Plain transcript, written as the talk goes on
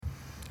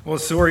Well,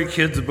 sorry,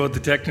 kids, about the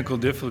technical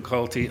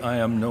difficulty. I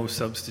am no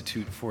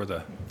substitute for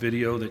the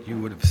video that you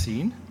would have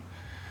seen,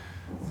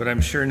 but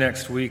I'm sure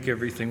next week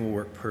everything will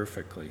work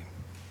perfectly.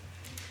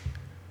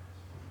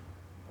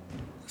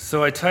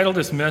 So I titled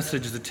this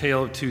message, The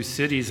Tale of Two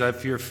Cities.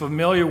 If you're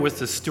familiar with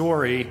the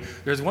story,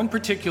 there's one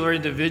particular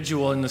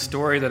individual in the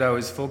story that I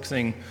was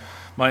focusing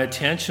my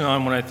attention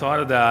on when I thought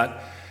of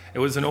that. It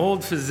was an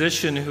old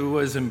physician who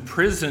was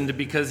imprisoned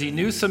because he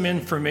knew some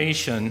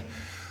information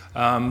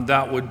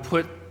that would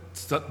put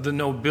the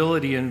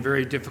nobility in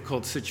very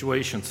difficult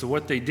situations. So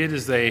what they did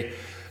is they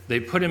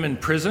put him in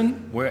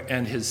prison,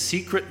 and his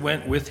secret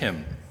went with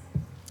him.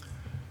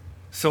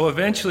 So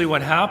eventually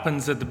what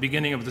happens at the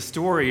beginning of the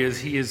story is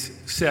he is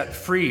set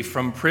free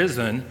from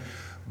prison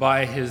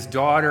by his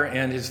daughter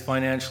and his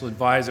financial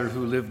advisor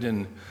who lived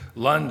in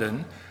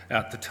London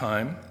at the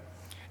time.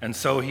 And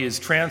so he is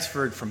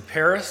transferred from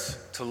Paris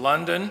to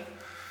London,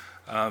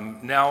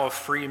 now a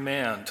free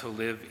man to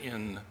live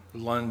in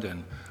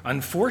London.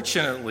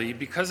 Unfortunately,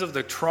 because of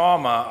the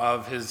trauma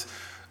of his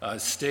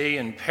stay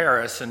in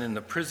Paris and in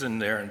the prison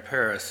there in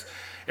Paris,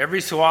 every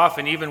so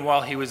often, even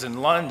while he was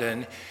in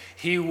London,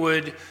 he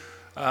would,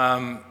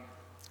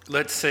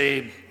 let's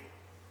say,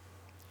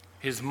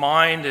 his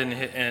mind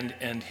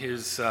and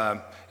his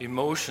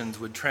emotions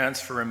would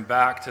transfer him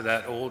back to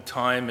that old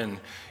time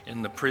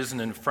in the prison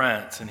in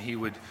France, and he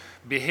would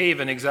behave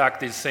in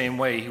exactly the same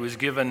way. He was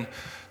given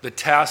the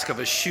task of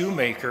a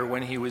shoemaker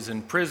when he was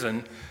in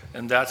prison,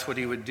 and that's what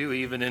he would do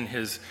even in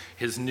his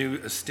new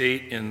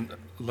estate in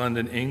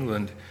London,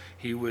 England.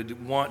 He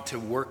would want to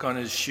work on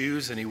his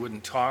shoes, and he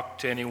wouldn't talk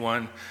to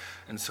anyone,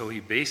 and so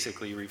he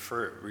basically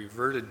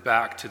reverted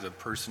back to the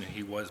person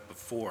he was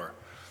before.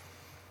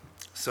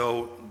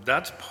 So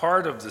that's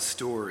part of the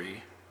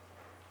story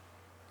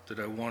that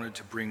I wanted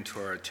to bring to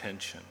our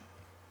attention.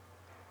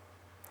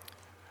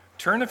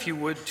 Turn, if you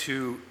would,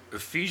 to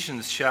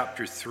Ephesians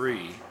chapter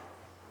 3.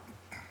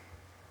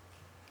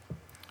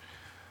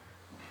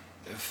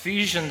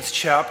 Ephesians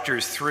chapter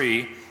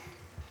 3.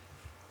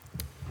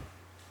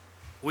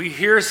 We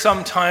hear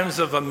sometimes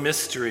of a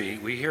mystery.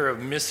 We hear of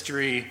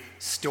mystery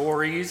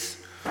stories.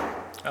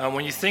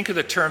 When you think of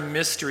the term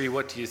mystery,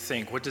 what do you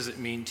think? What does it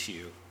mean to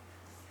you?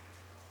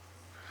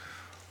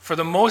 For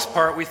the most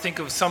part, we think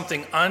of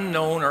something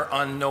unknown or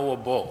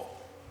unknowable.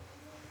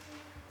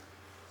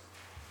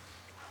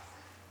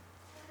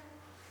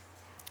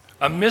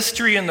 A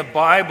mystery in the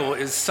Bible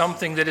is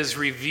something that is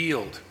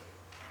revealed.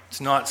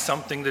 It's not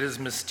something that is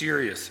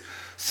mysterious.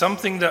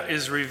 Something that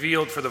is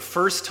revealed for the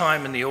first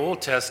time in the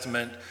Old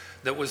Testament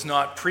that was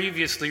not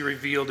previously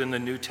revealed in the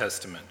New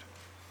Testament.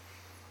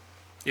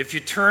 If you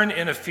turn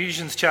in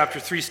Ephesians chapter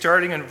 3,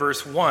 starting in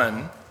verse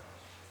 1,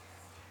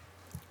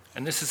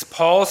 and this is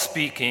Paul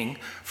speaking,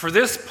 "For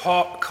this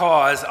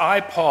cause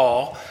I,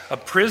 Paul, a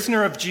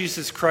prisoner of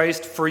Jesus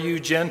Christ for you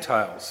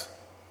Gentiles,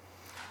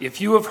 if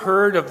you have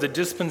heard of the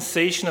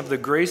dispensation of the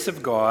grace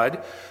of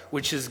God,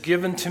 which is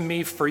given to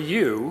me for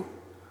you,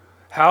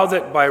 how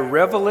that by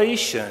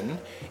revelation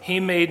he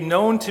made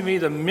known to me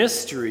the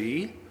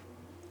mystery,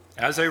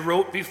 as I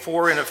wrote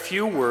before in a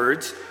few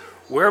words,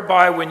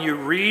 whereby when you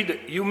read,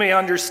 you may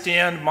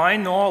understand my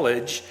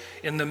knowledge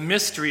in the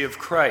mystery of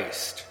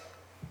Christ."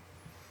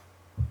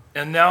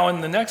 And now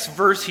in the next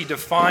verse, he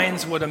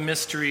defines what a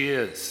mystery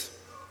is.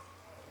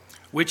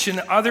 "Which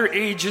in other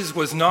ages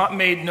was not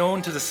made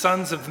known to the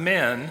sons of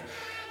men,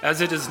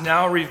 as it is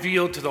now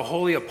revealed to the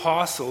holy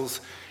apostles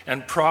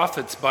and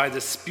prophets by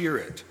the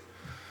Spirit."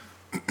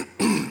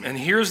 And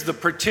here's the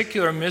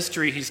particular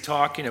mystery he's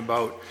talking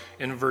about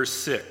in verse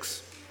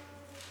 6.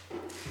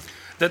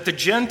 "That the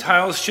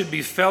Gentiles should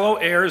be fellow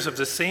heirs of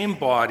the same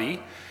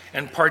body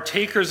and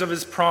partakers of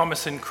his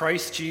promise in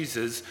Christ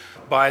Jesus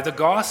by the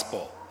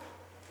gospel,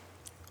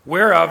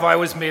 whereof I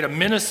was made a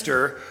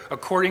minister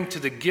according to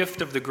the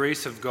gift of the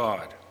grace of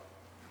God."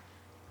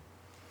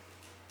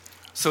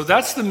 So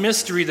that's the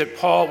mystery that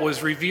Paul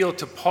was revealed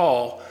to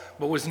Paul,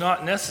 but was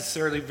not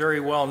necessarily very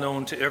well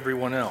known to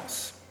everyone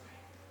else.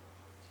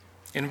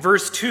 In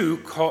verse 2,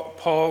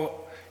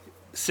 Paul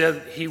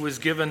said he was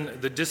given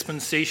the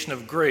dispensation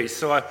of grace.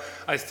 So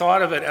I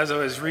thought of it as I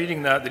was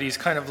reading that he's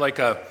kind of like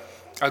a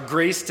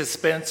grace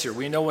dispenser.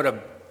 We know what a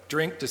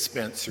drink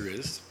dispenser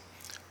is.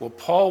 Well,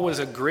 Paul was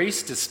a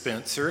grace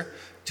dispenser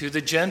to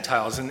the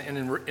Gentiles. And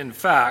in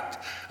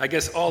fact, I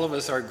guess all of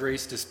us are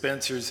grace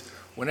dispensers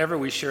whenever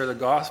we share the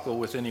gospel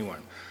with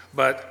anyone.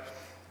 But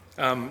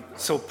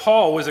so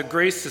Paul was a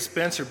grace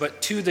dispenser,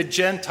 but to the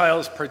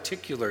Gentiles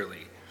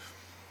particularly.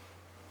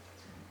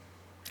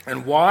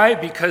 And why?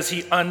 Because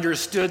he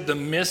understood the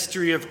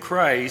mystery of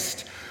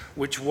Christ,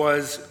 which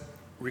was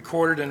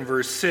recorded in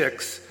verse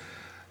 6,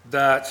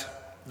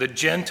 that the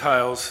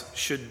Gentiles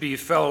should be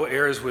fellow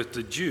heirs with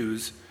the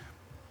Jews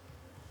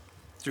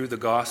through the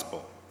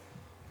gospel.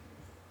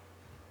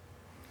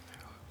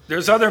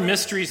 There's other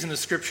mysteries in the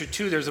scripture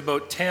too. There's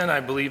about 10, I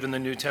believe, in the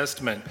New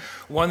Testament.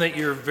 One that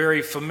you're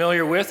very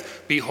familiar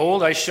with,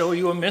 "Behold, I show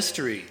you a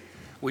mystery."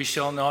 We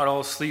shall not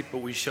all sleep, but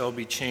we shall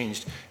be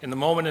changed. In the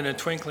moment, in a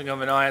twinkling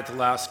of an eye, at the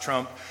last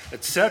trump,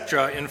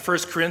 etc. In 1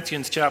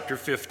 Corinthians chapter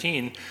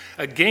 15,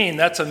 again,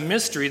 that's a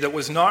mystery that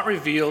was not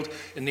revealed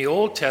in the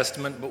Old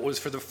Testament, but was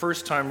for the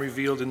first time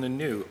revealed in the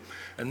New.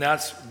 And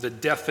that's the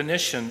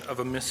definition of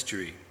a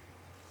mystery.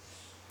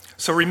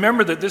 So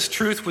remember that this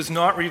truth was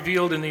not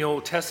revealed in the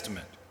Old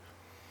Testament.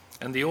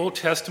 And the Old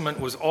Testament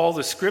was all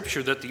the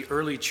scripture that the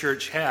early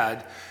church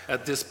had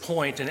at this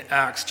point in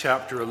Acts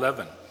chapter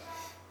 11.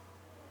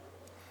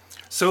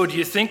 So do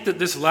you think that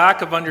this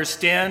lack of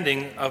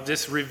understanding of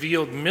this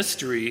revealed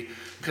mystery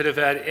could have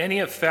had any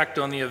effect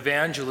on the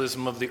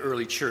evangelism of the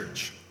early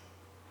church?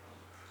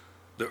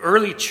 The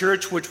early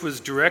church, which was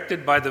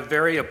directed by the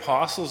very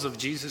apostles of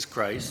Jesus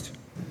Christ,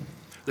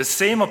 the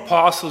same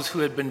apostles who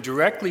had been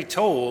directly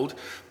told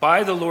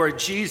by the Lord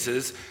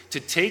Jesus to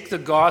take the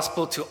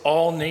gospel to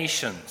all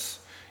nations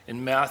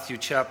in Matthew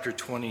chapter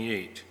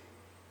 28.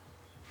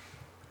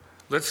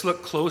 Let's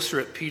look closer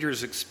at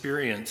Peter's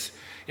experience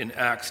in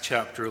Acts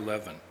chapter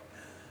 11.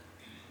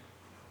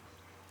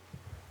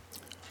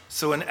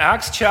 So in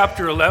Acts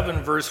chapter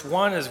 11, verse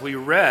 1, as we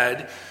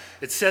read,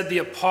 it said, "The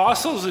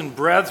apostles and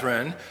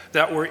brethren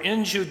that were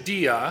in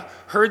Judea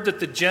heard that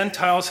the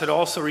Gentiles had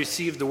also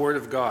received the word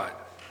of God."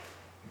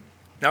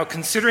 Now,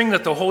 considering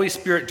that the Holy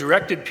Spirit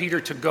directed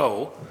Peter to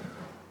go,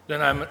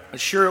 then I'm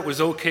sure it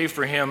was okay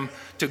for him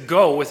to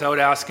go without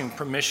asking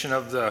permission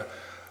of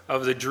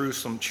the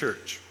Jerusalem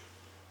church.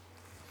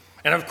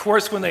 And of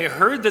course, when they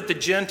heard that the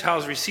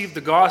Gentiles received the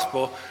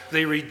gospel,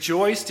 they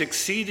rejoiced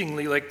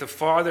exceedingly like the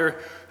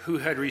father who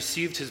had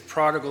received his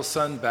prodigal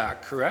son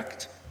back,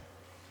 correct?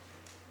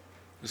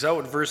 Is that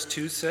what verse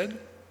 2 said?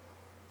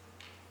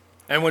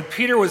 "And when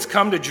Peter was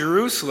come to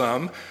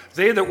Jerusalem,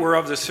 they that were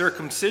of the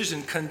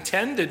circumcision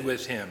contended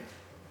with him."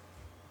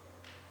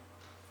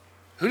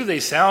 Who do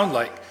they sound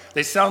like?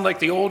 They sound like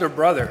the older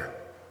brother.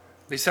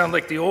 They sound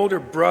like the older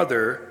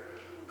brother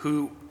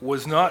who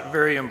was not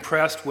very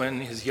impressed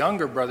when his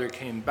younger brother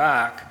came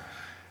back,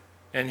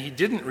 and he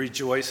didn't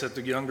rejoice at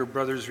the younger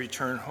brother's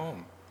return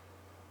home.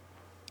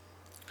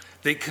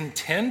 They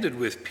contended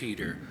with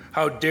Peter.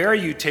 "How dare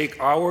you take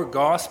our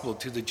gospel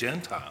to the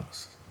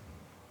Gentiles?"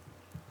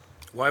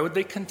 Why would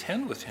they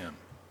contend with him?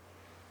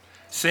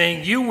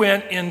 Saying, "You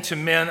went into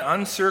men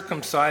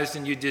uncircumcised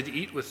and you did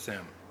eat with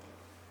them."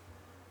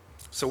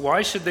 So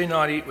why should they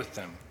not eat with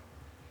them?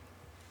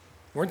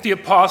 Weren't the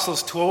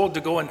apostles told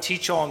to go and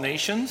teach all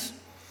nations?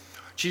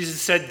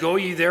 Jesus said, "Go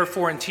ye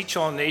therefore and teach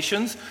all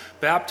nations,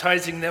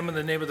 baptizing them in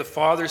the name of the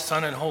Father,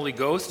 Son, and Holy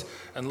Ghost,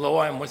 and lo,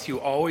 I am with you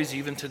always,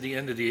 even to the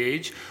end of the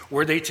age."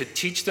 Were they to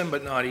teach them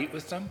but not eat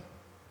with them?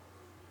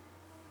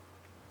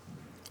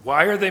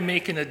 Why are they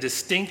making a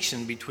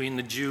distinction between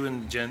the Jew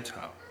and the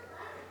Gentile?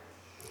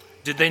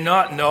 Did they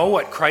not know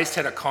what Christ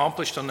had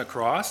accomplished on the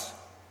cross?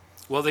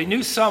 Well, they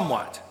knew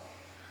somewhat.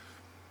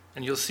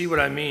 And you'll see what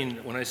I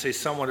mean when I say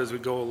somewhat as we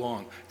go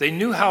along. They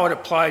knew how it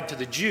applied to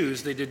the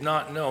Jews. They did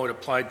not know it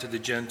applied to the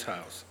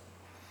Gentiles.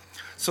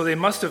 So they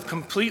must have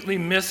completely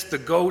missed the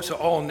go to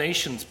all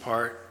nations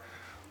part,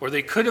 or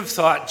they could have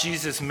thought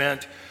Jesus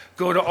meant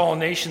go to all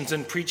nations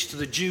and preach to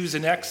the Jews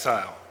in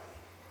exile,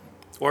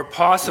 or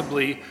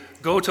possibly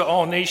go to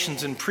all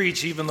nations and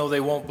preach even though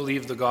they won't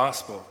believe the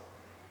gospel.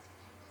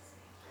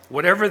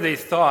 Whatever they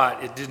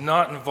thought, it did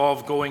not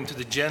involve going to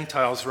the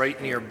Gentiles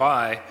right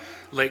nearby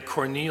like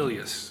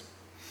Cornelius.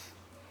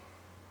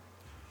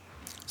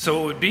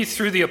 So it would be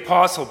through the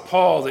Apostle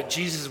Paul that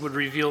Jesus would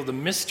reveal the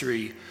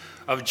mystery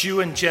of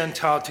Jew and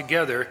Gentile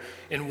together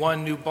in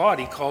one new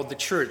body called the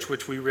church,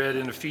 which we read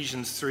in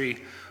Ephesians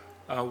 3,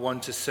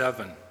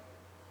 1-7.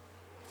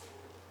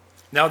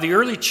 Now, the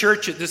early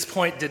church at this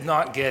point did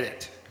not get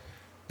it.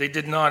 They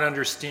did not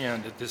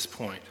understand at this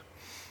point.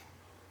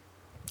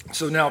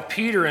 So now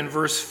Peter in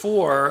verse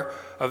 4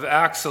 of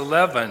Acts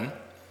 11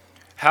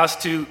 has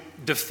to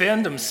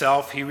defend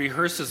himself. He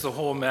rehearses the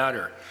whole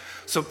matter.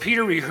 So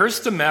Peter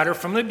rehearsed the matter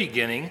from the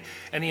beginning,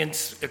 and he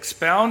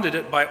expounded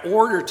it by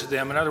order to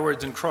them, in other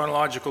words, in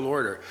chronological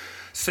order,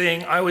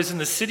 saying, "I was in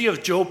the city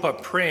of Joppa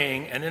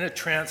praying, and in a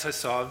trance I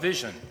saw a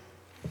vision.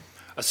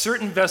 A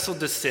certain vessel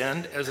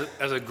descend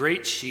as a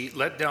great sheet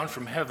let down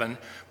from heaven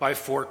by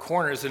four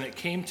corners, and it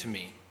came to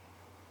me.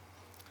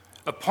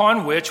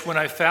 Upon which, when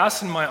I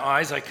fastened my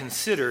eyes, I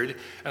considered,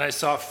 and I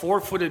saw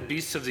four-footed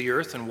beasts of the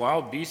earth, and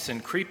wild beasts,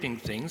 and creeping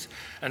things,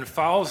 and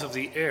fowls of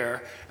the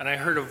air. And I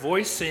heard a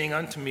voice saying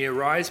unto me,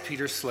 Arise,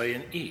 Peter, slay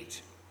and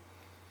eat.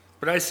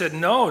 But I said,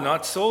 No,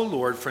 not so,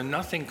 Lord, for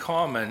nothing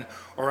common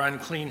or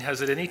unclean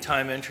has at any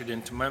time entered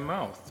into my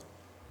mouth.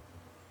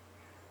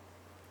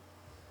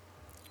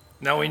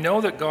 Now we know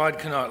that God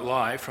cannot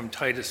lie, from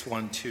Titus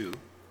 1:2.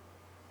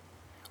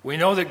 We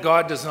know that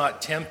God does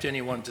not tempt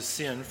anyone to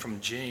sin,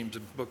 from James, the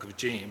book of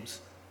James.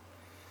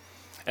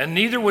 And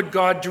neither would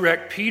God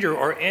direct Peter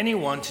or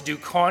anyone to do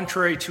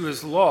contrary to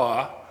his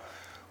law.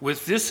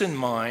 With this in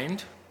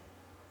mind,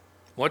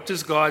 what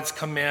does God's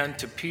command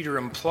to Peter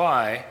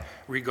imply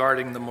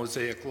regarding the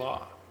Mosaic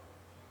law?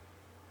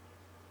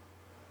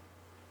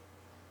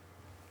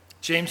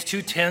 James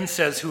 2:10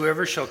 says,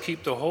 "Whoever shall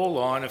keep the whole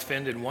law and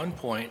offend in one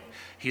point,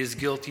 he is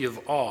guilty of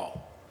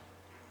all."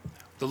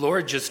 The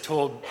Lord just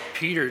told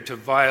Peter to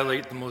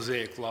violate the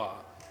Mosaic law.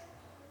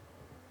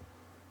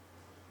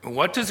 And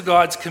what does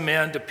God's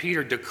command to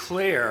Peter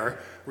declare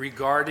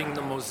regarding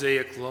the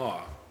Mosaic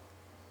law?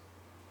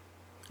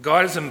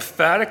 God is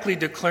emphatically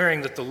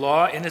declaring that the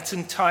law in its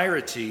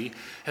entirety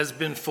has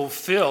been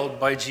fulfilled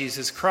by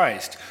Jesus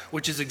Christ,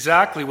 which is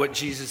exactly what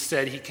Jesus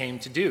said he came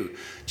to do.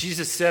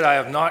 Jesus said, "I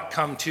have not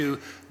come to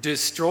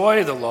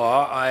destroy the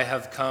law, I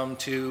have come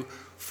to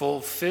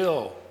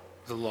fulfill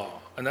the law."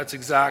 And that's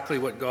exactly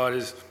what God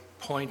is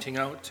pointing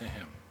out to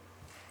him.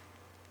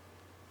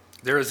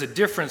 There is a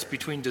difference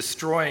between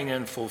destroying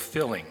and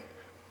fulfilling.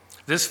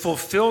 This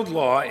fulfilled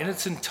law in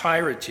its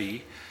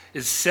entirety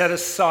is set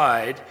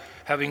aside,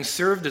 having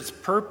served its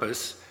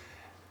purpose,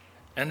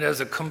 and as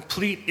a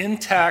complete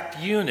intact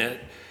unit,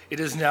 it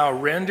is now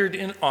rendered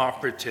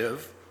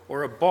inoperative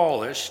or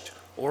abolished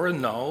or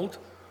annulled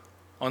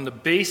on the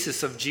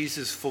basis of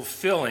Jesus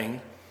fulfilling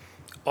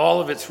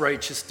all of its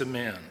righteous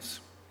demands.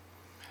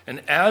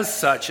 And as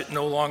such, it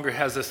no longer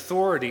has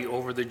authority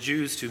over the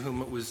Jews to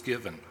whom it was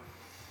given.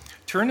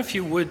 Turn, if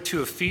you would,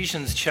 to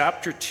Ephesians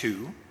chapter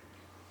 2.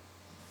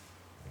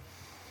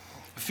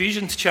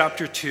 Ephesians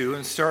chapter 2,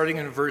 and starting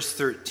in verse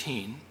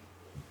 13.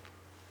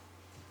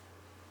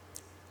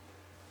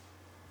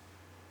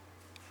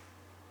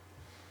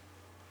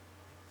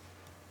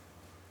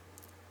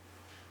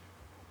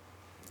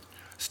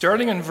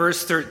 Starting in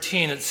verse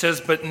 13, it says,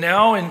 "But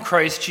now in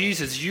Christ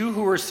Jesus, you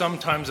who were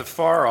sometimes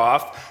afar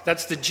off,"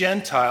 that's the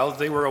Gentiles,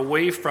 they were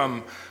away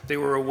from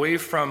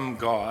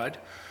God.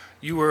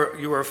 You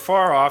were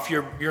far off,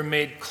 you're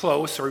made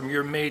close, or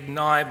you're made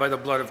nigh by the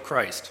blood of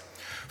Christ.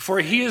 "For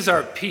he is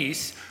our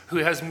peace, who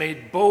has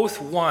made both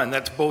one,"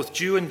 that's both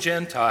Jew and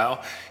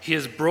Gentile. "He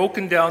has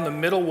broken down the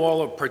middle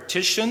wall of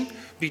partition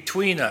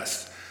between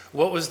us."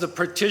 What was the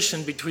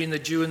partition between the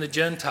Jew and the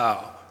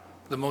Gentile?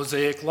 The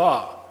Mosaic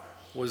law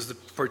was the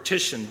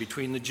partition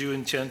between the Jew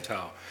and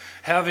Gentile.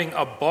 "Having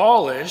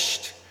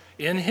abolished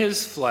in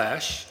his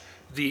flesh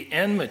the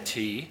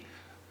enmity,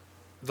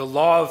 the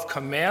law of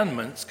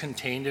commandments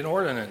contained in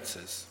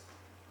ordinances.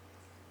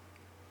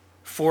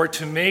 For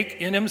to make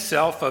in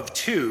himself of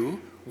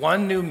two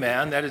one new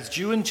man," that is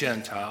Jew and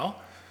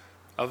Gentile,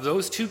 "of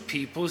those two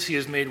peoples he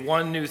has made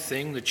one new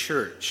thing, the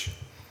church."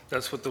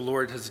 That's what the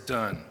Lord has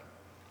done.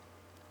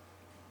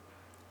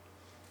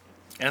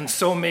 "And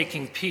so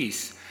making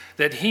peace,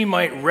 that he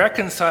might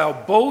reconcile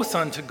both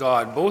unto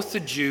God," both the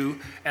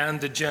Jew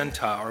and the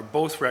Gentile are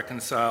both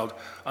reconciled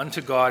unto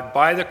God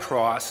by the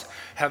cross,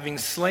 "having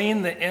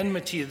slain the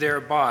enmity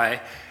thereby,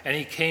 and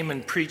he came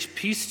and preached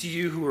peace to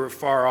you who were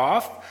far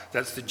off,"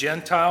 that's the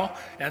Gentile,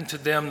 "and to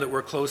them that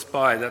were close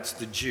by," that's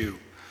the Jew.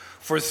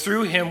 "For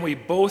through him we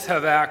both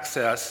have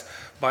access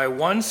by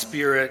one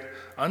Spirit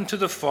unto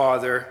the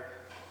Father.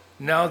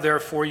 Now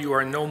therefore you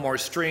are no more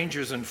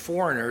strangers and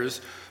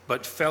foreigners,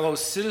 but fellow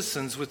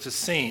citizens with the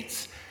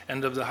saints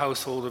and of the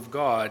household of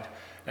God,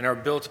 and are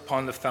built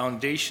upon the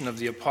foundation of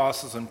the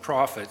apostles and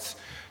prophets,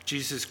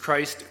 Jesus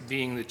Christ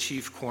being the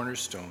chief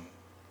cornerstone."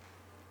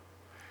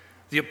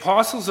 The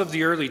apostles of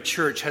the early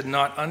church had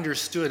not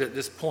understood at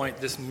this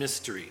point this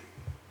mystery.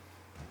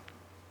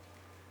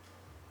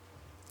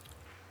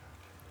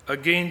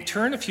 Again,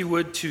 turn, if you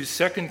would, to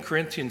 2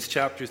 Corinthians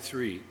chapter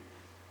 3.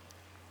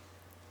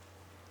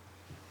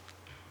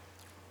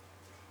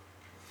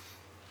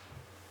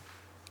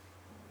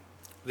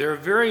 There are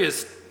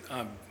various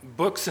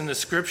books in the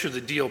scripture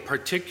that deal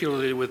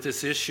particularly with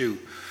this issue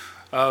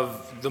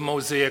of the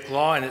Mosaic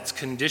law and its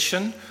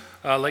condition,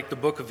 like the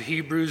book of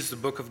Hebrews, the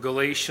book of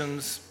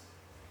Galatians,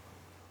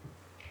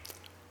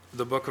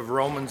 the book of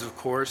Romans, of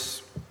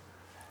course.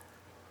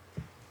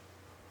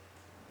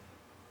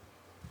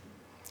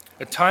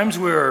 At times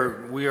we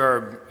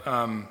are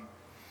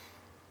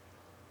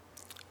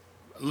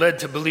led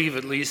to believe,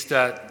 at least,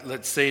 that,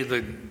 let's say,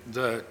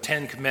 the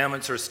Ten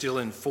Commandments are still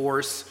in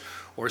force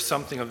or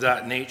something of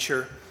that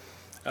nature.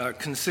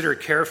 Consider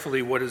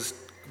carefully what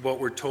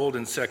we're told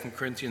in 2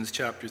 Corinthians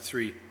chapter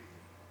 3.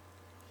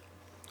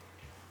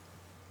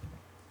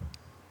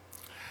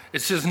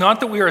 It says, "Not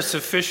that we are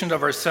sufficient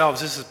of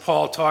ourselves." This is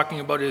Paul talking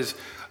about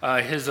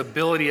his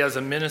ability as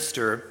a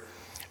minister.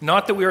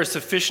 "Not that we are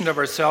sufficient of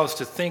ourselves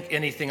to think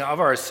anything of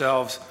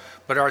ourselves,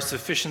 but our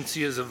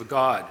sufficiency is of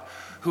God,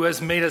 who has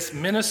made us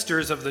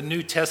ministers of the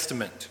New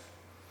Testament,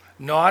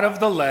 not of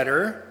the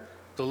letter."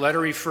 The letter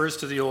refers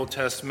to the Old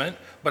Testament,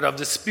 but of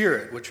the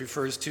Spirit, which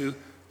refers to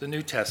the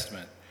New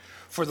Testament.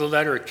 "For the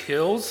letter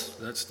kills,"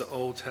 that's the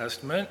Old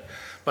Testament,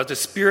 "but the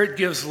Spirit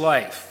gives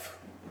life."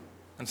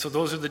 And so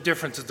those are the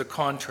differences, the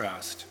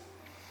contrast.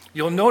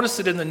 You'll notice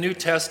that in the New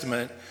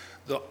Testament,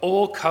 the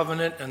Old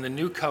Covenant and the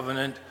New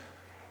Covenant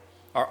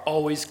are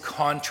always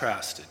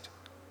contrasted.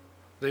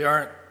 They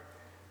aren't,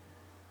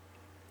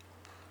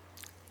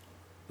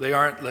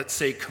 let's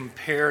say,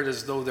 compared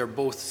as though they're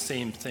both the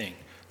same thing.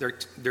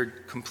 They're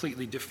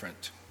completely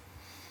different.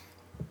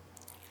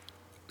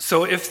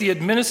 So if the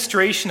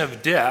administration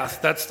of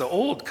death, that's the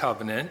Old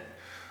Covenant,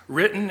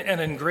 written and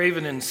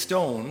engraven in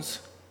stones,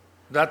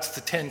 that's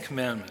the Ten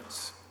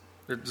Commandments.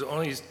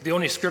 The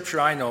only scripture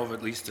I know of,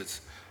 at least,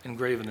 that's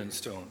engraven in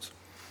stones.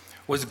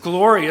 Was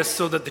glorious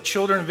so that the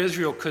children of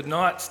Israel could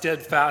not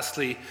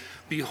steadfastly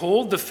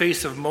behold the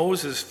face of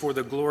Moses for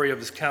the glory of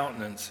his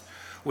countenance,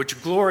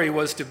 which glory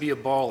was to be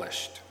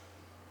abolished.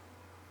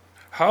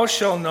 How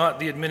shall not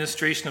the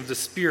administration of the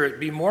Spirit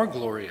be more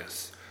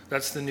glorious?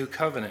 That's the new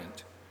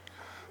covenant.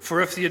 For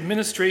if the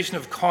administration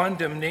of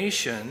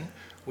condemnation,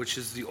 which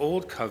is the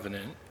old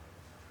covenant,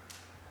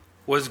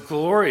 was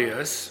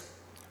glorious,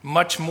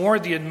 much more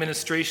the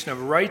administration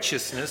of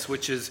righteousness,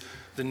 which is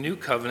the new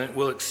covenant,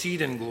 will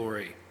exceed in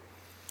glory.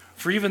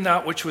 For even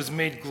that which was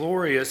made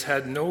glorious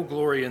had no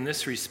glory in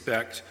this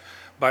respect,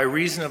 by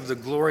reason of the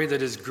glory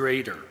that is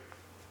greater.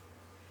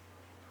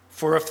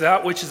 For if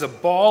that which is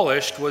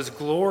abolished was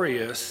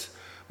glorious,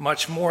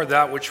 much more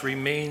that which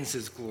remains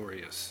is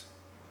glorious.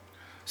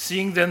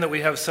 Seeing then that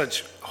we have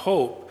such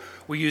hope,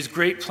 we use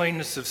great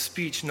plainness of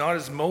speech, not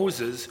as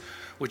Moses,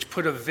 which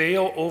put a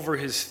veil over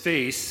his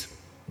face,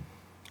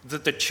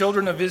 that the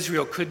children of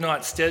Israel could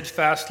not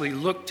steadfastly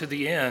look to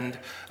the end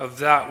of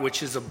that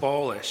which is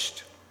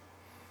abolished.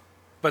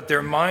 But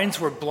their minds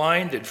were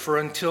blinded, for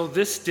until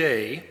this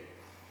day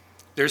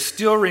there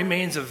still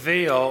remains a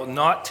veil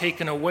not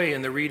taken away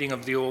in the reading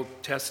of the Old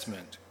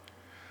Testament,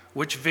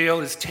 which veil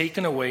is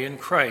taken away in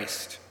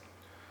Christ.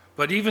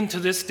 But even to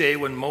this day,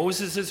 when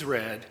Moses is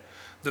read,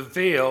 the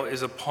veil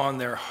is upon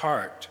their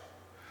heart.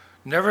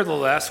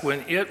 Nevertheless,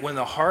 when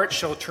the heart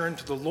shall turn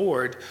to the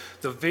Lord,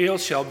 the veil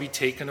shall be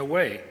taken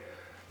away.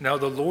 Now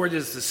the Lord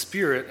is the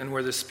Spirit, and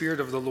where the Spirit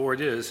of the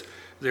Lord is,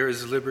 there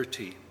is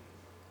liberty.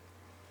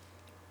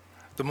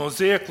 The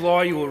Mosaic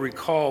law, you will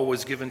recall,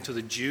 was given to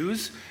the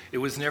Jews. It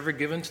was never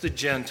given to the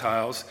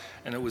Gentiles,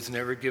 and it was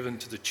never given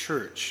to the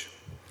church.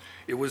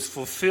 It was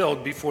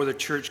fulfilled before the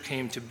church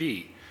came to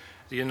be.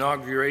 The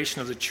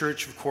inauguration of the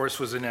church, of course,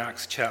 was in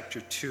Acts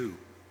chapter 2.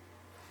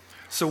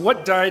 So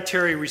what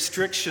dietary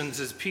restrictions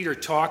is Peter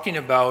talking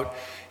about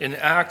in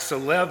Acts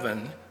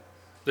 11?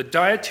 The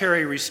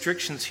dietary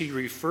restrictions he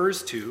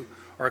refers to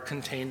are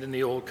contained in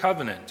the Old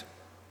Covenant.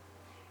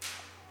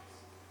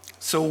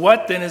 So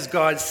what then is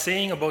God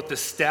saying about the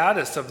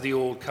status of the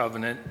Old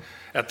Covenant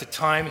at the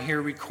time here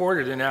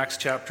recorded in Acts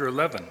chapter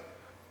 11?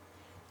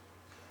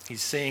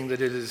 He's saying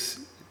that it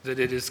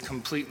is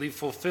completely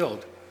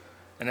fulfilled,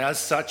 and as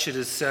such it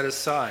is set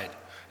aside.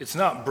 It's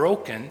not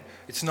broken,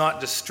 it's not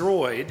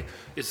destroyed,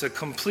 it's a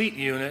complete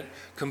unit,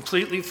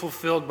 completely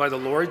fulfilled by the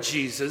Lord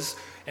Jesus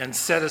and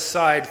set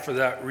aside for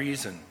that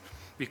reason,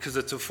 because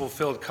it's a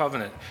fulfilled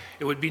covenant.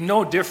 It would be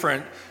no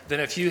different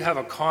than if you have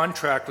a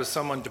contract with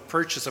someone to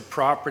purchase a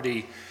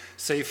property,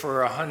 say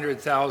for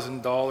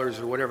 $100,000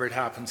 or whatever it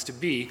happens to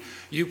be.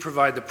 You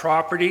provide the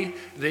property,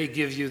 they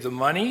give you the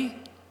money,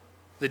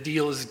 the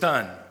deal is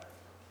done.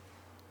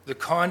 The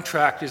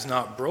contract is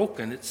not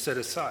broken, it's set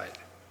aside.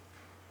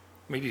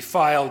 Maybe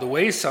filed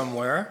away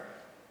somewhere,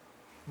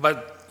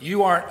 but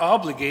you aren't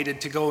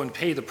obligated to go and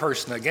pay the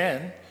person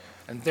again,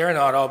 and they're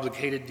not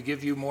obligated to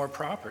give you more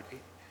property.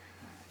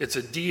 It's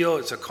a deal,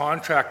 it's a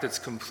contract that's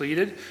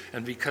completed,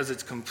 and because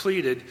it's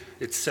completed,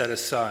 it's set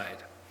aside.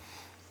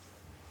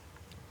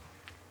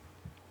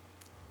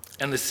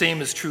 And the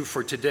same is true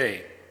for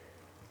today.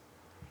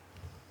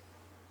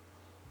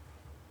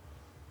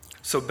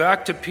 So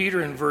back to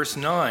Peter in verse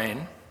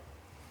 9,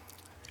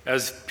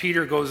 as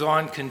Peter goes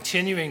on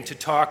continuing to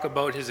talk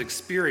about his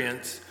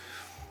experience,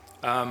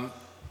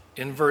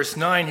 in verse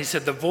 9, he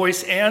said, "The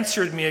voice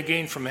answered me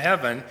again from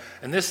heaven,"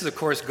 and this is, of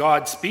course,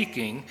 God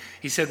speaking.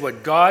 He said,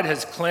 "What God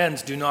has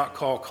cleansed, do not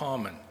call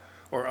common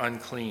or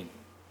unclean."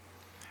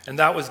 And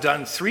that was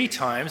done 3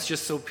 times,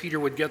 just so Peter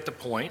would get the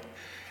point,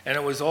 and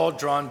it was all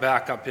drawn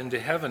back up into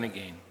heaven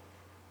again.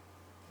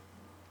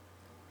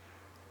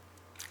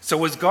 So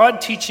was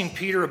God teaching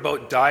Peter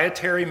about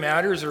dietary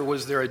matters, or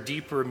was there a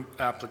deeper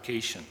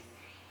application?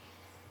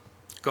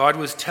 God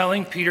was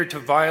telling Peter to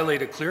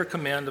violate a clear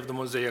command of the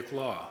Mosaic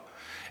law.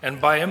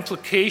 And by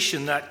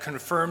implication, that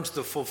confirms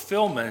the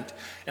fulfillment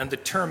and the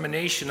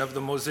termination of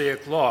the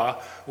Mosaic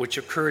law, which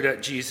occurred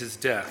at Jesus'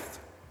 death.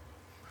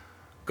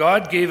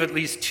 God gave at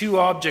least 2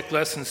 object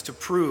lessons to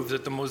prove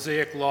that the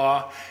Mosaic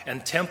law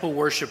and temple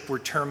worship were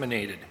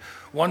terminated.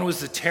 One was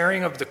the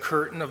tearing of the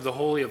curtain of the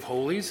Holy of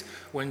Holies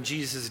when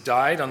Jesus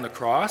died on the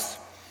cross,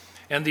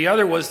 and the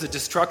other was the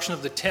destruction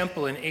of the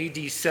temple in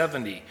AD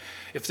 70.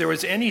 If there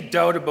was any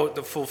doubt about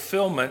the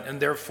fulfillment and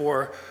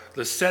therefore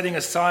the setting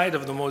aside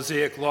of the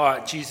Mosaic law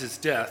at Jesus'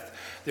 death,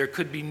 there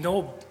could be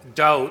no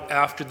doubt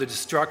after the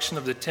destruction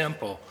of the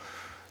temple.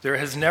 There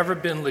has never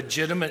been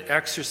legitimate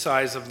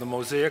exercise of the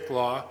Mosaic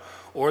law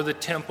or the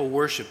temple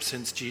worship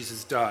since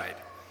Jesus died.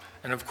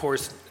 And of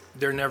course,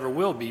 there never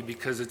will be,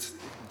 because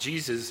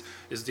Jesus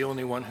is the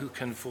only one who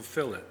can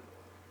fulfill it.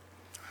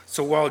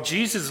 So while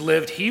Jesus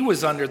lived, he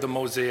was under the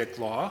Mosaic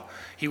law.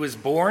 He was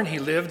born, he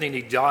lived, and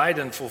he died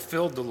and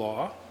fulfilled the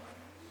law.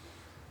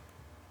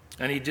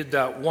 And he did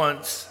that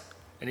once,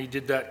 and he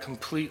did that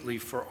completely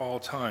for all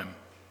time.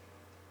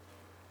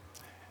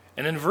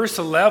 And in verse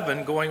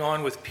 11, going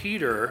on with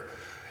Peter,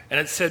 And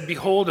it said,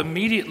 behold,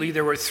 immediately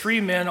there were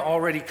 3 men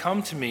already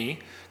come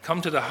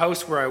to the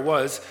house where I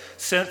was,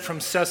 sent from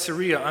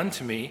Caesarea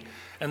unto me,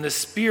 and the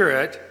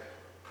Spirit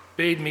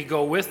bade me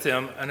go with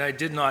them, and I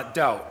did not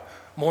doubt.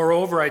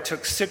 Moreover, I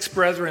took 6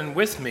 brethren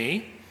with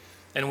me,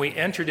 and we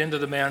entered into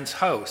the man's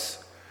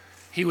house.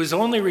 He was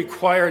only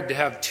required to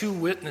have 2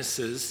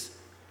 witnesses.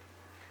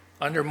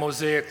 Under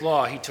Mosaic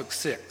law, he took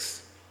 6.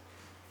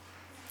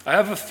 I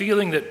have a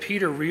feeling that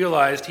Peter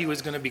realized he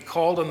was going to be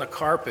called on the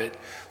carpet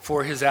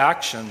for his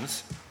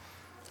actions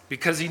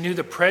because he knew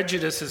the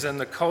prejudices and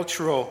the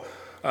cultural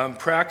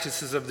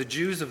practices of the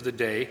Jews of the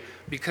day,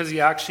 because he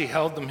actually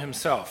held them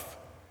himself.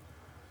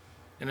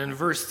 And in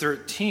verse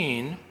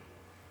 13,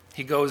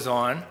 he goes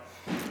on,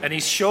 and he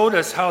showed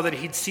us how that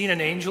he'd seen an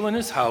angel in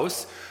his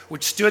house,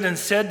 which stood and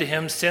said to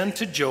him, send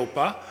to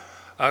Joppa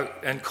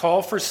and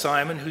call for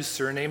Simon, whose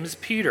surname is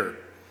Peter.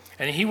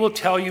 And he will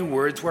tell you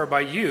words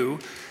whereby you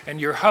and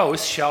your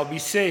house shall be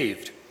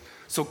saved.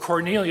 So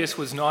Cornelius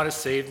was not a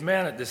saved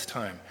man at this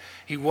time.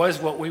 He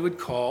was what we would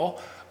call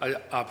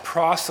a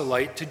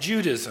proselyte to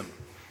Judaism.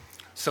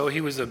 So he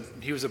was a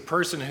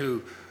person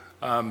who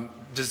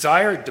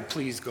desired to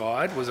please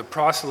God, was a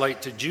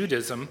proselyte to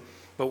Judaism,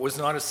 but was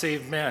not a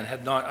saved man,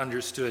 had not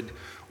understood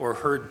or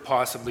heard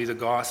possibly the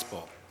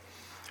gospel.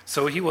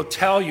 So he will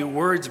tell you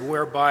words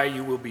whereby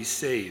you will be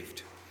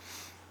saved.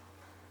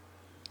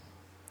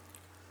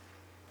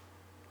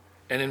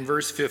 And in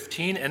verse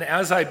 15, and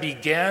as I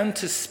began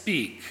to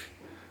speak,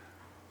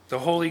 the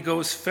Holy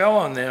Ghost fell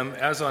on them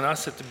as on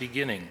us at the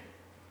beginning.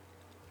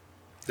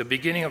 The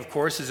beginning, of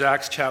course, is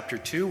Acts chapter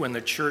 2, when the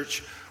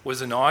church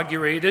was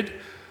inaugurated.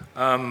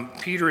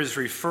 Peter is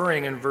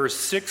referring in verse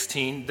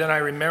 16, then I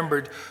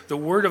remembered the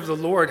word of the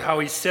Lord, how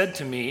he said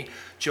to me,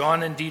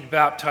 John indeed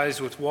baptized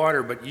with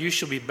water, but you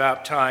shall be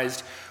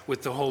baptized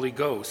with the Holy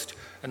Ghost.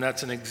 And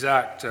that's an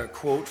exact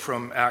quote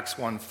from Acts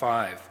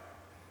 1:5.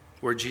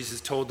 Where Jesus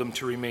told them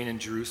to remain in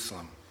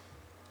Jerusalem.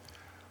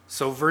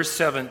 So verse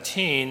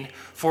 17,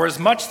 for as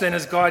much then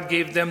as God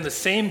gave them the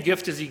same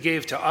gift as he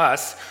gave to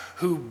us,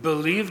 who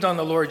believed on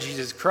the Lord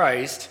Jesus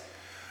Christ,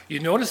 you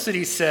notice that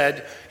he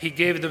said he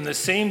gave them the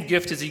same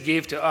gift as he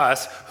gave to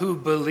us, who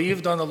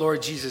believed on the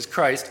Lord Jesus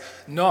Christ,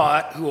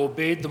 not who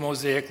obeyed the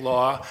Mosaic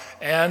law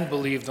and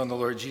believed on the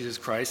Lord Jesus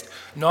Christ,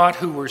 not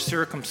who were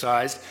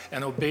circumcised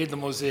and obeyed the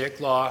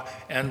Mosaic law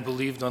and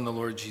believed on the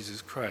Lord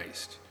Jesus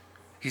Christ.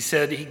 He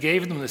said he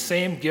gave them the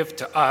same gift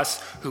to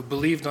us who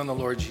believed on the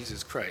Lord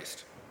Jesus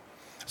Christ.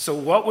 So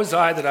what was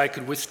I that I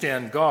could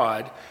withstand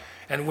God?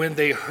 And when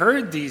they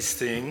heard these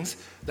things,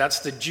 that's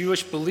the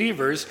Jewish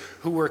believers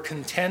who were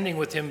contending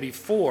with him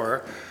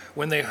before,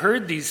 when they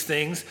heard these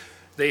things,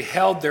 they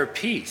held their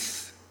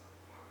peace.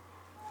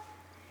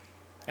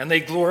 And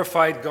they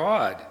glorified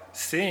God,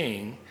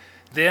 saying,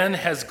 then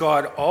has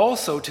God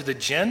also to the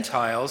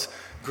Gentiles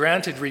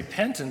granted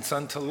repentance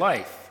unto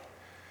life.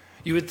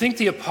 You would think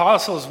the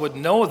apostles would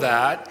know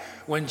that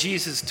when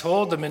Jesus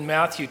told them in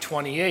Matthew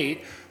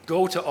 28,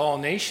 go to all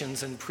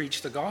nations and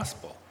preach the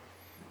gospel.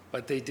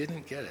 But they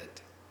didn't get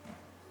it.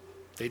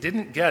 They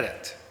didn't get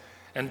it.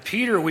 And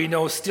Peter, we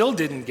know, still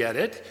didn't get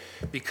it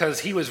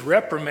because he was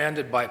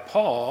reprimanded by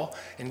Paul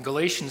in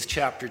Galatians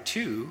chapter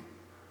 2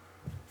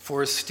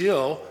 for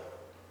still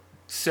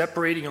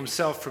separating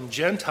himself from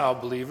Gentile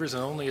believers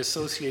and only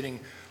associating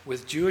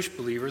with Jewish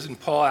believers. And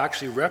Paul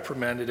actually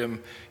reprimanded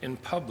him in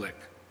public.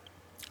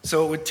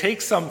 So it would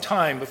take some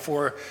time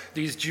before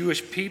these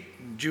Jewish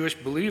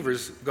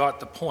believers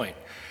got the point.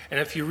 And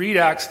if you read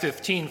Acts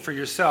 15 for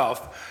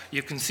yourself,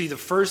 you can see the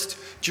first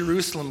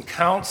Jerusalem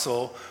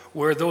council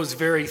where those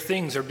very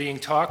things are being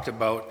talked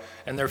about,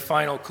 and their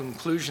final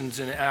conclusions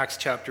in Acts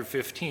chapter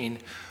 15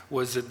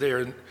 was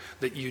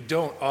that you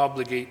don't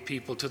obligate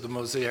people to the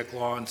Mosaic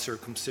law and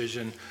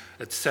circumcision,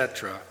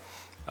 etc.,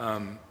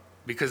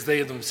 because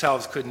they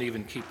themselves couldn't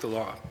even keep the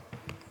law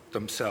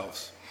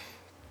themselves.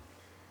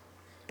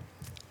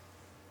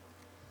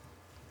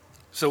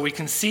 So we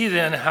can see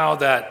then how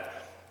that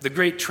the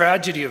great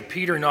tragedy of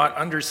Peter not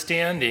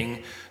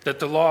understanding that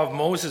the law of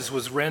Moses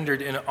was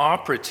rendered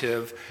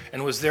inoperative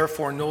and was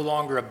therefore no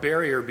longer a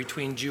barrier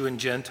between Jew and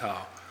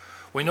Gentile.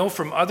 We know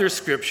from other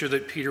scripture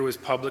that Peter was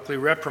publicly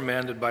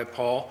reprimanded by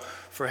Paul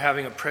for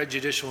having a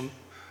prejudicial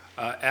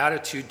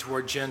attitude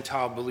toward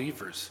Gentile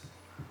believers.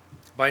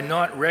 By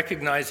not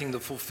recognizing the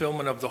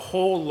fulfillment of the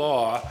whole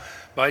law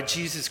by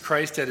Jesus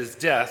Christ at his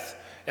death,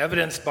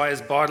 evidenced by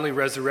his bodily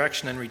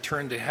resurrection and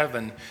return to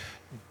heaven,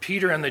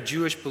 Peter and the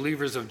Jewish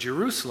believers of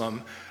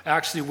Jerusalem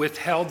actually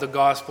withheld the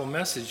gospel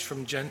message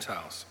from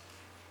Gentiles.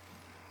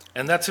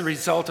 And that's a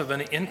result of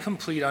an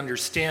incomplete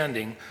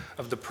understanding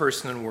of the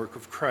person and work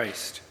of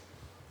Christ.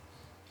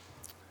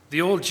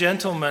 The old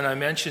gentleman I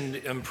mentioned,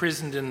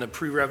 imprisoned in the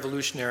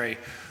pre-revolutionary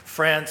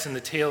France in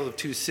the Tale of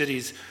Two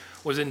Cities,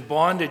 was in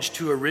bondage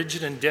to a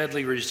rigid and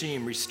deadly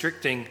regime,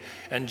 restricting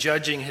and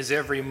judging his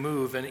every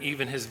move and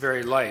even his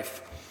very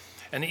life.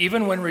 And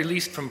even when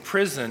released from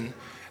prison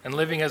and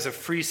living as a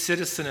free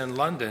citizen in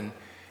London,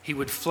 he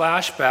would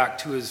flash back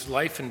to his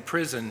life in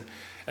prison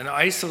and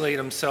isolate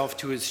himself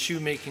to his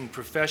shoemaking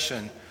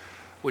profession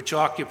which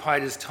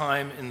occupied his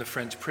time in the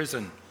French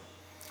prison.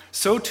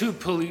 So too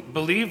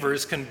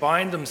believers can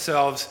bind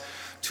themselves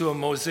to a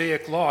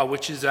Mosaic law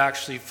which is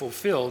actually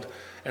fulfilled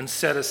and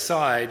set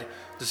aside.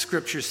 The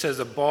scripture says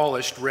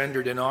abolished,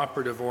 rendered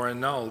inoperative, or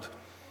annulled.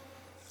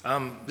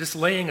 This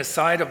laying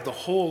aside of the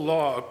whole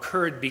law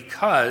occurred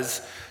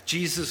because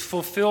Jesus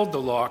fulfilled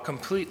the law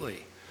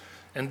completely,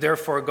 and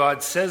therefore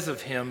God says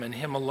of him and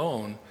him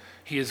alone,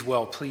 he is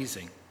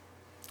well-pleasing.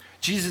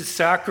 Jesus'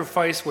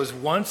 sacrifice was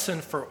once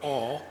and for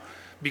all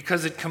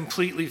because it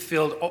completely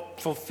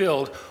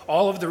fulfilled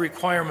all of the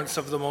requirements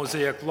of the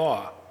Mosaic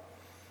law.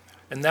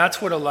 And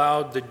that's what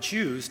allowed the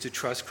Jews to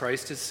trust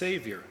Christ as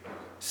Savior,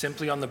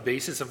 simply on the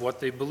basis of what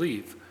they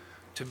believe,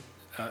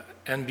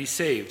 and be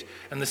saved.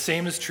 And the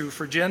same is true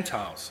for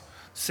Gentiles.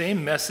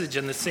 Same message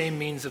and the same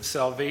means of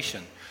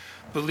salvation.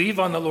 Believe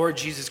on the Lord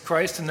Jesus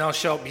Christ and thou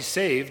shalt be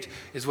saved,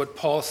 is what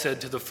Paul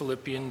said to the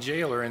Philippian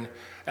jailer in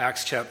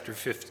Acts chapter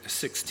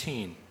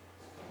 16.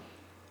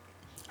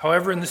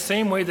 However, in the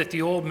same way that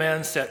the old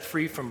man set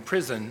free from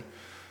prison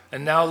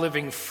and now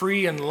living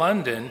free in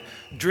London,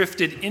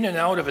 drifted in and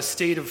out of a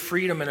state of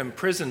freedom and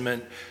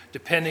imprisonment,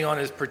 depending on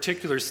his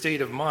particular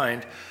state of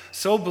mind,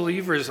 so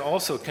believers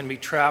also can be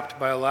trapped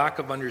by a lack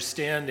of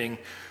understanding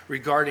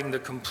regarding the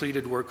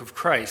completed work of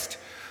Christ,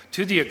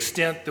 to the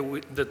extent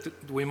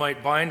that we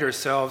might bind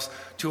ourselves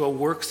to a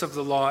works of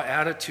the law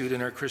attitude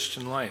in our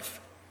Christian life.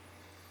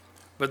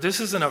 But this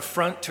is an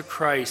affront to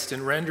Christ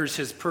and renders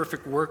his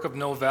perfect work of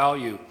no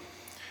value.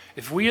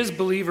 If we as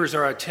believers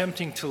are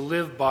attempting to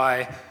live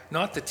by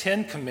not the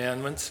 10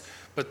 commandments,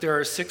 but there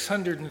are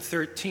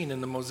 613 in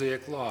the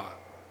Mosaic law,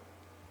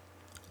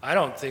 I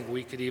don't think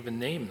we could even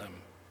name them.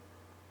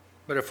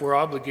 But if we're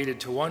obligated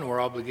to one,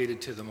 we're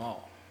obligated to them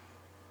all.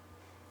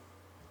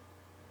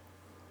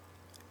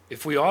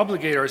 If we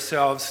obligate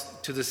ourselves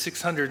to the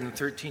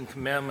 613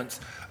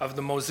 commandments of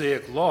the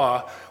Mosaic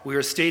law, we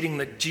are stating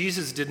that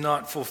Jesus did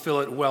not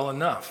fulfill it well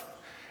enough,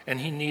 and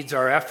he needs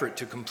our effort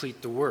to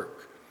complete the work.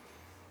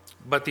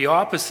 But the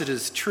opposite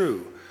is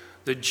true.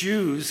 The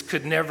Jews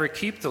could never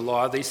keep the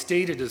law. They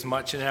stated as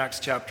much in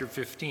Acts chapter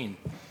 15.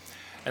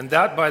 And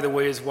that, by the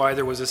way, is why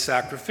there was a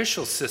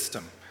sacrificial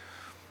system.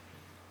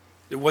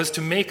 It was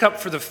to make up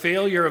for the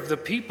failure of the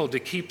people to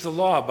keep the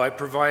law by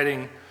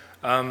providing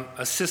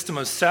a system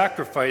of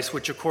sacrifice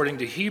which, according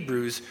to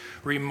Hebrews,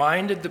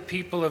 reminded the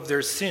people of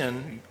their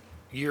sin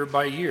year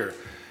by year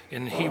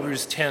in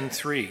Hebrews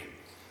 10:3.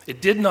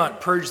 It did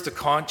not purge the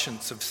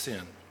conscience of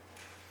sin.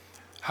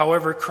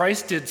 However,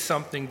 Christ did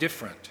something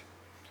different.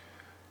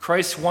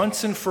 Christ's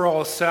once and for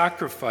all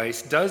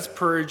sacrifice does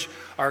purge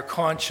our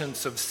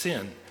conscience of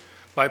sin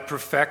by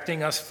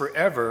perfecting us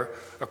forever,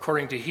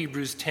 according to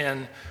Hebrews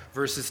 10,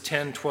 verses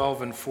 10,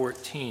 12, and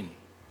 14.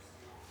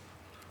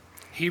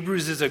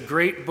 Hebrews is a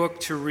great book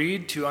to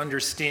read to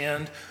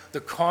understand the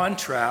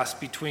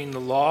contrast between the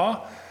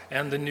law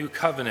and the new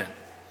covenant.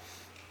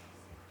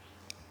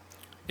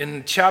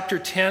 In chapter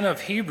 10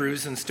 of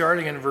Hebrews, and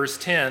starting in verse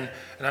 10,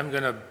 and I'm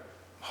going to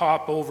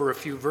hop over a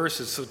few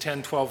verses, so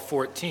 10, 12,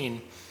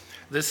 14,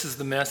 this is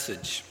the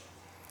message.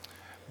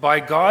 By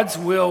God's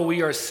will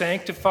we are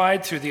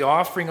sanctified through the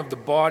offering of the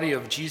body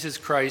of Jesus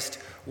Christ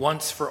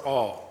once for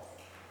all.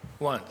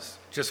 Once.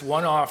 Just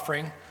one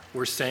offering,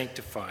 we're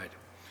sanctified.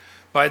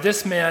 By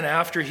this man,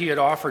 after he had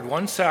offered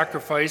one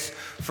sacrifice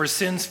for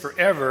sins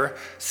forever,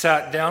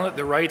 sat down at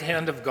the right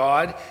hand of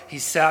God. He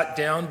sat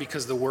down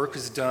because the work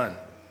is done.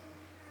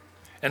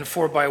 And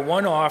for by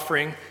one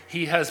offering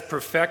he has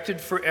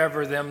perfected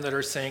forever them that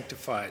are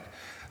sanctified.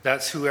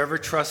 That's whoever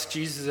trusts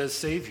Jesus as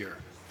Savior.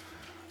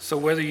 So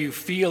whether you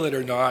feel it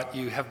or not,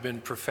 you have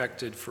been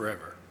perfected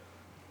forever.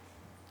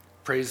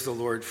 Praise the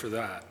Lord for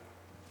that.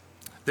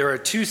 There are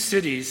 2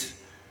 cities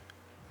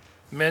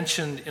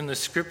mentioned in the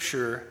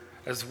scripture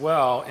as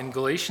well in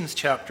Galatians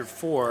chapter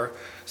 4,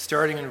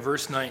 starting in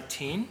verse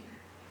 19.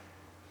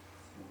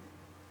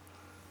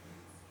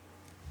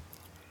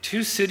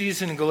 2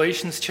 cities in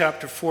Galatians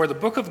chapter 4. The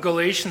book of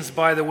Galatians,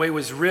 by the way,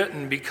 was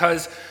written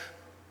because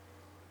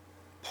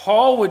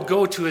Paul would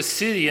go to a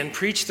city and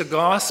preach the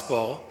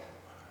gospel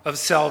of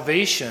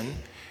salvation,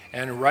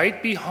 and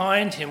right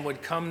behind him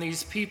would come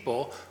these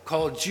people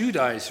called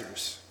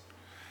Judaizers.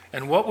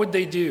 And what would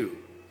they do?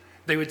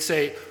 They would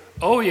say,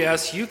 oh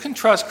yes, you can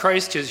trust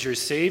Christ as your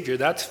Savior,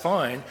 that's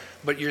fine,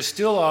 but you're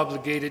still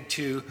obligated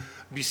to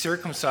be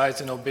circumcised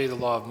and obey the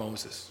law of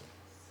Moses.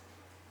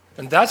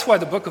 And that's why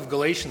the book of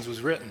Galatians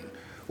was written,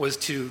 was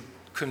to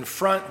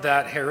confront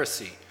that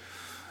heresy.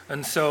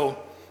 And so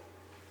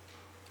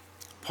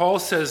Paul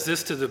says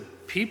this to the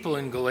people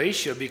in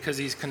Galatia because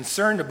he's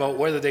concerned about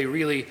whether they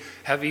really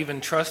have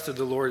even trusted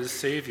the Lord as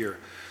Savior.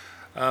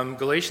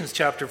 Galatians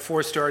chapter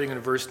 4, starting in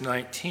verse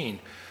 19.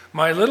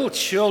 My little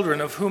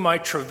children, of whom I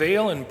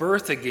travail in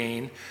birth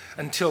again,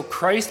 until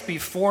Christ be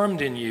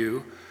formed in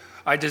you,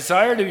 I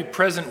desire to be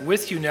present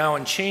with you now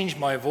and change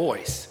my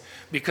voice,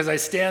 because I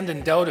stand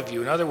in doubt of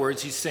you. In other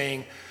words, he's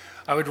saying,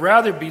 I would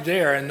rather be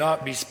there and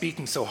not be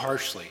speaking so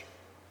harshly.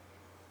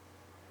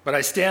 But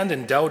I stand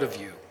in doubt of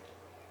you.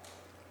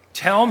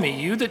 Tell me,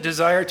 you that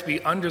desire to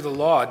be under the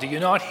law, do you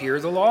not hear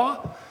the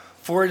law?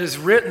 For it is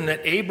written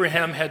that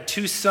Abraham had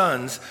 2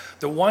 sons,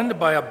 the one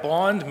by a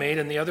bondmaid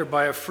and the other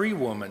by a free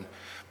woman.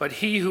 But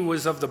he who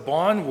was of the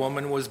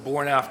bondwoman was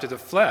born after the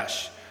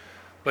flesh,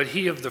 but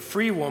he of the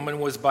free woman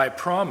was by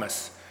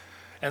promise.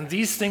 And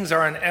these things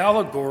are an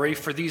allegory,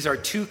 for these are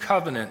 2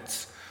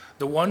 covenants.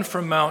 The one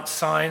from Mount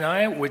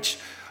Sinai, which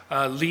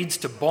leads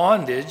to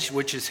bondage,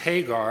 which is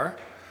Hagar.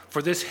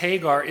 For this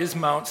Hagar is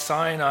Mount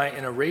Sinai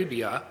in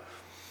Arabia,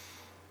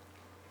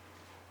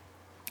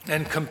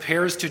 and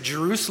compares to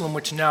Jerusalem,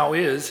 which now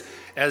is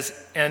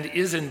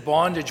in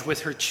bondage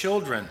with her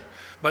children.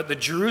 But the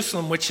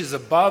Jerusalem which is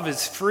above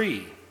is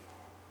free,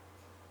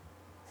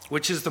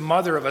 which is the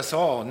mother of us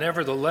all.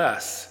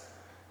 Nevertheless,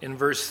 in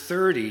verse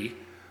 30,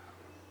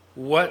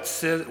 what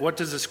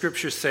does the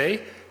scripture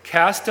say?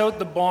 Cast out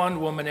the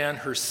bondwoman and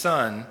her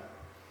son,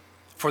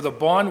 for the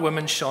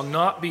bondwoman shall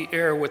not be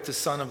heir with the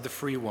son of the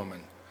free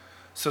woman.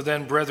 So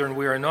then, brethren,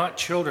 we are not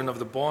children of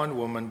the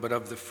bondwoman, but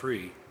of the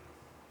free.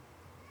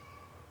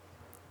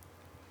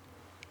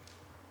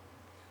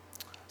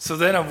 So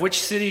then, of which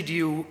city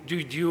do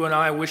you and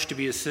I wish to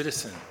be a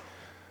citizen?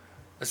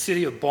 A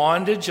city of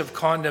bondage, of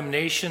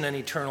condemnation, and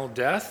eternal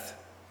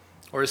death?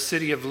 Or a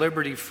city of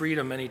liberty,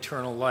 freedom, and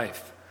eternal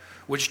life?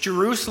 Which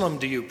Jerusalem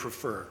do you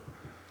prefer?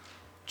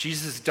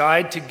 Jesus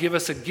died to give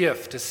us a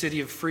gift, a city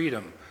of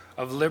freedom,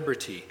 of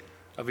liberty,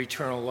 of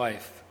eternal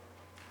life.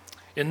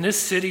 In this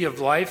city of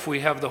life, we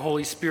have the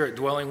Holy Spirit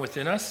dwelling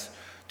within us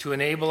to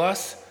enable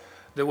us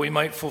that we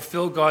might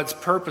fulfill God's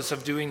purpose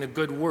of doing the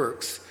good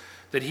works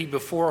that he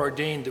before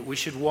ordained that we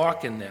should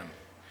walk in them.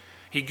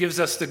 He gives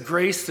us the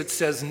grace that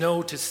says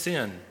no to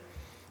sin,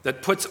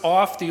 that puts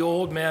off the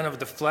old man of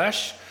the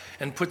flesh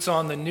and puts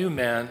on the new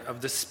man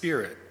of the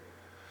Spirit,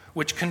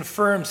 which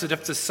confirms that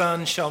if the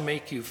Son shall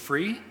make you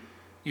free,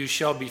 you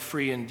shall be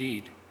free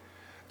indeed.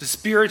 The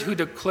Spirit who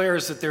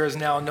declares that there is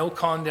now no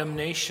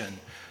condemnation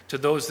to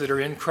those that are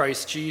in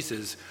Christ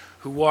Jesus,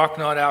 who walk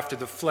not after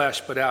the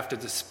flesh, but after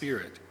the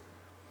Spirit.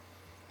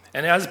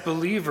 And as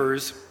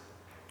believers,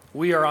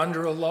 we are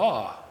under a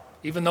law.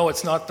 Even though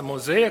it's not the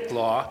Mosaic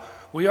law,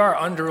 we are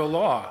under a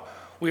law.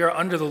 We are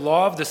under the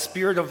law of the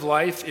Spirit of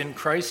life in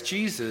Christ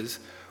Jesus,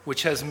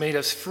 which has made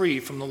us free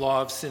from the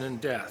law of sin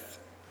and death.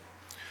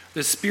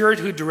 The Spirit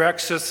who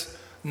directs us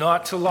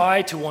not to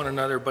lie to one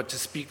another, but to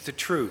speak the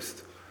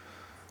truth,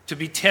 to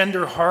be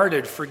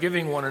tender-hearted,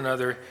 forgiving one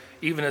another,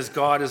 even as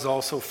God has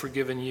also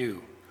forgiven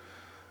you.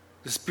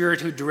 The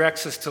Spirit who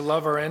directs us to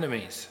love our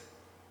enemies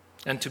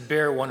and to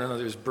bear one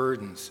another's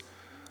burdens.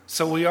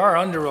 So we are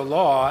under a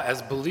law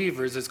as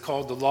believers. It's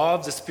called the law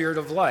of the Spirit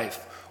of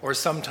life, or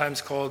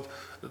sometimes called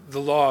the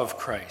law of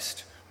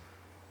Christ.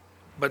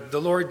 But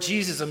the Lord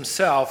Jesus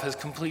himself has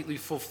completely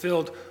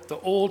fulfilled the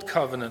old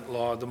covenant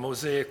law, the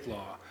Mosaic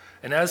law.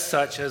 And as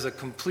such, as a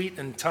complete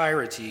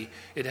entirety,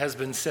 it has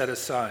been set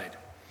aside.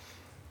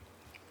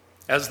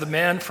 As the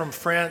man from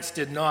France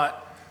did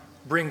not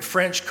bring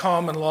French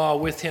common law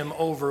with him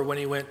over when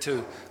he went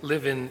to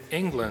live in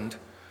England,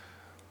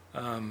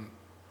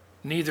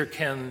 neither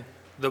can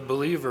the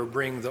believer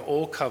bring the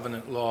old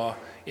covenant law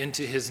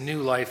into his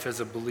new life as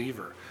a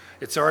believer.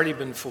 It's already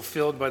been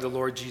fulfilled by the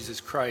Lord Jesus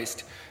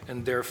Christ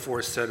and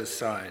therefore set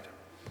aside.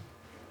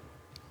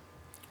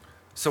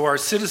 So our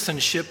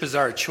citizenship is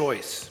our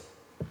choice.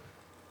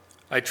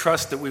 I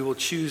trust that we will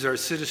choose our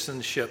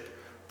citizenship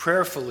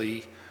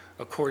prayerfully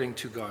according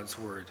to God's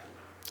word.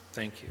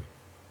 Thank you.